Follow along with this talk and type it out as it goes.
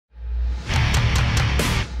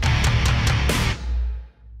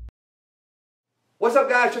What's up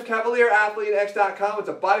guys, Jeff Cavaliere, AthleteX.com. It's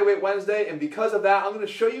a Bodyweight Wednesday, and because of that, I'm going to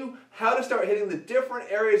show you how to start hitting the different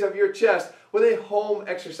areas of your chest with a home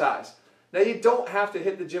exercise. Now you don't have to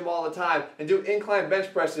hit the gym all the time and do incline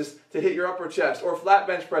bench presses to hit your upper chest, or flat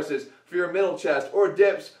bench presses for your middle chest, or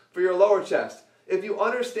dips for your lower chest. If you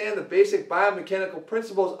understand the basic biomechanical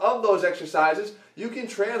principles of those exercises, you can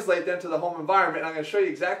translate them to the home environment, and I'm going to show you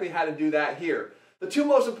exactly how to do that here. The two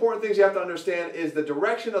most important things you have to understand is the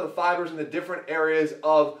direction of the fibers in the different areas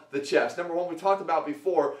of the chest. Number one, we talked about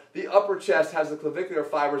before, the upper chest has the clavicular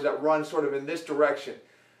fibers that run sort of in this direction.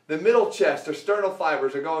 The middle chest or sternal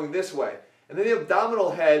fibers are going this way. And then the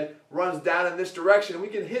abdominal head runs down in this direction. We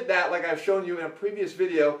can hit that like I've shown you in a previous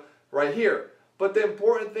video right here. But the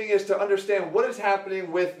important thing is to understand what is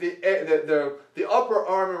happening with the upper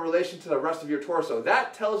arm in relation to the rest of your torso.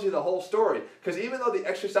 That tells you the whole story. Because even though the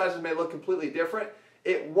exercises may look completely different,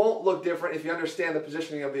 it won't look different if you understand the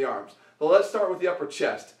positioning of the arms. So let's start with the upper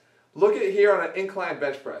chest. Look at here on an incline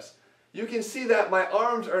bench press. You can see that my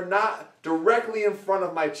arms are not directly in front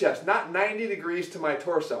of my chest, not 90 degrees to my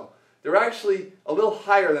torso. They're actually a little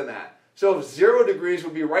higher than that. So if 0 degrees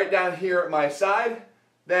would be right down here at my side,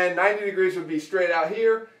 then 90 degrees would be straight out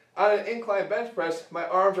here. On an incline bench press, my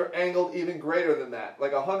arms are angled even greater than that,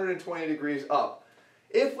 like 120 degrees up.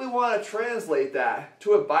 If we want to translate that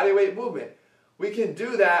to a bodyweight movement, we can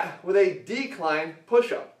do that with a decline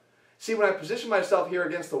push-up. See, when I position myself here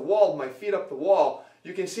against the wall, my feet up the wall,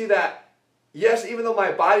 you can see that, yes, even though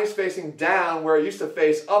my body's facing down where it used to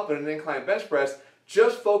face up in an incline bench press,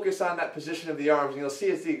 just focus on that position of the arms, and you'll see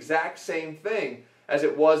it's the exact same thing as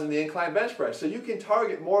it was in the incline bench press. So you can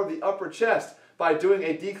target more of the upper chest by doing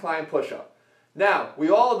a decline push-up. Now, we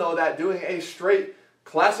all know that doing a straight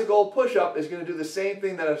classical push-up is going to do the same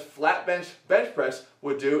thing that a flat bench press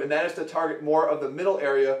would do, and that is to target more of the middle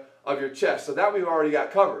area of your chest. So that we've already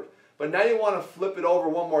got covered. But now you want to flip it over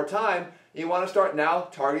one more time. You want to start now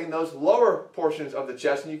targeting those lower portions of the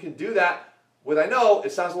chest, and you can do that with, I know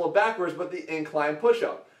it sounds a little backwards, but the incline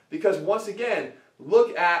push-up. Because once again,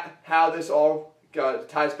 look at how this all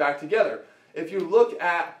ties back together. If you look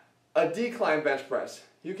at a decline bench press,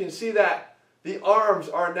 you can see that the arms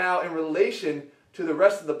are now in relation to the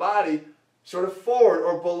rest of the body sort of forward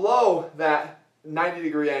or below that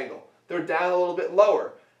 90-degree angle. They're down a little bit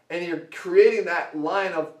lower. And you're creating that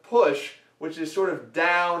line of push, which is sort of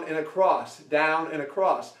down and across, down and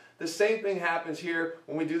across. The same thing happens here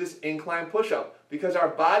when we do this incline push-up. Because our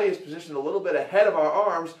body is positioned a little bit ahead of our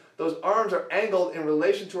arms, those arms are angled in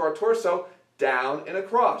relation to our torso, down and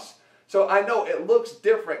across. So I know it looks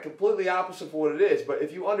different, completely opposite for what it is, but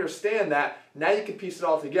if you understand that, now you can piece it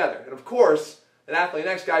all together. And of course, at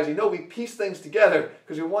AthleteX, guys, you know we piece things together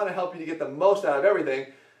because we want to help you to get the most out of everything.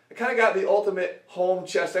 I kind of got the ultimate home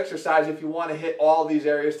chest exercise if you want to hit all these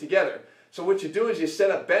areas together. So what you do is you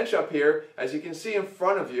set a bench up here, as you can see in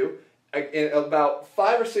front of you, in about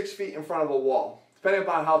 5 or 6 feet in front of a wall, depending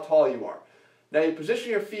upon how tall you are. Now you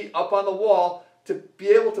position your feet up on the wall to be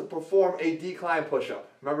able to perform a decline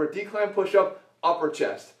push-up. Remember, decline push-up, upper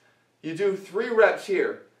chest. You do 3 reps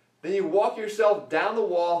here. Then you walk yourself down the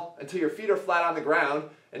wall until your feet are flat on the ground,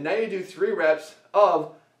 and now you do 3 reps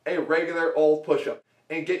of a regular old push-up.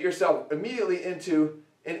 And get yourself immediately into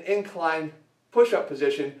an incline push-up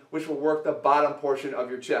position, which will work the bottom portion of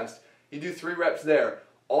your chest. You do 3 reps there.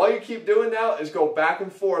 All you keep doing now is go back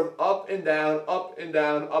and forth, up and down, up and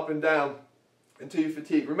down, up and down, until you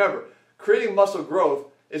fatigue. Remember, creating muscle growth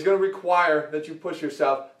is going to require that you push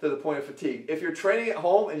yourself to the point of fatigue. If you're training at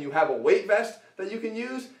home and you have a weight vest that you can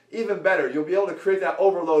use, even better. You'll be able to create that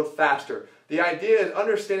overload faster. The idea is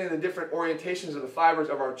understanding the different orientations of the fibers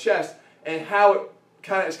of our chest and how it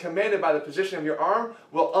kind of is commanded by the position of your arm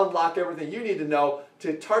will unlock everything you need to know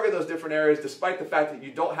to target those different areas, despite the fact that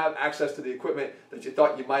you don't have access to the equipment that you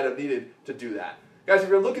thought you might have needed to do that. Guys, if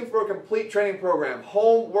you're looking for a complete training program,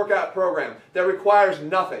 home workout program that requires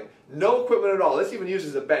nothing, no equipment at all, this even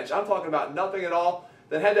uses a bench, I'm talking about nothing at all,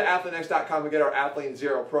 then head to AthleteX.com and get our Athlete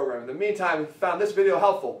Zero program. In the meantime, if you found this video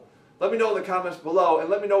helpful, let me know in the comments below, and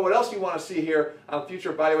let me know what else you want to see here on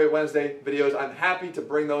future Bodyweight Wednesday videos. I'm happy to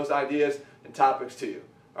bring those ideas and topics to you.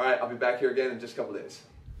 All right, I'll be back here again in just a couple days.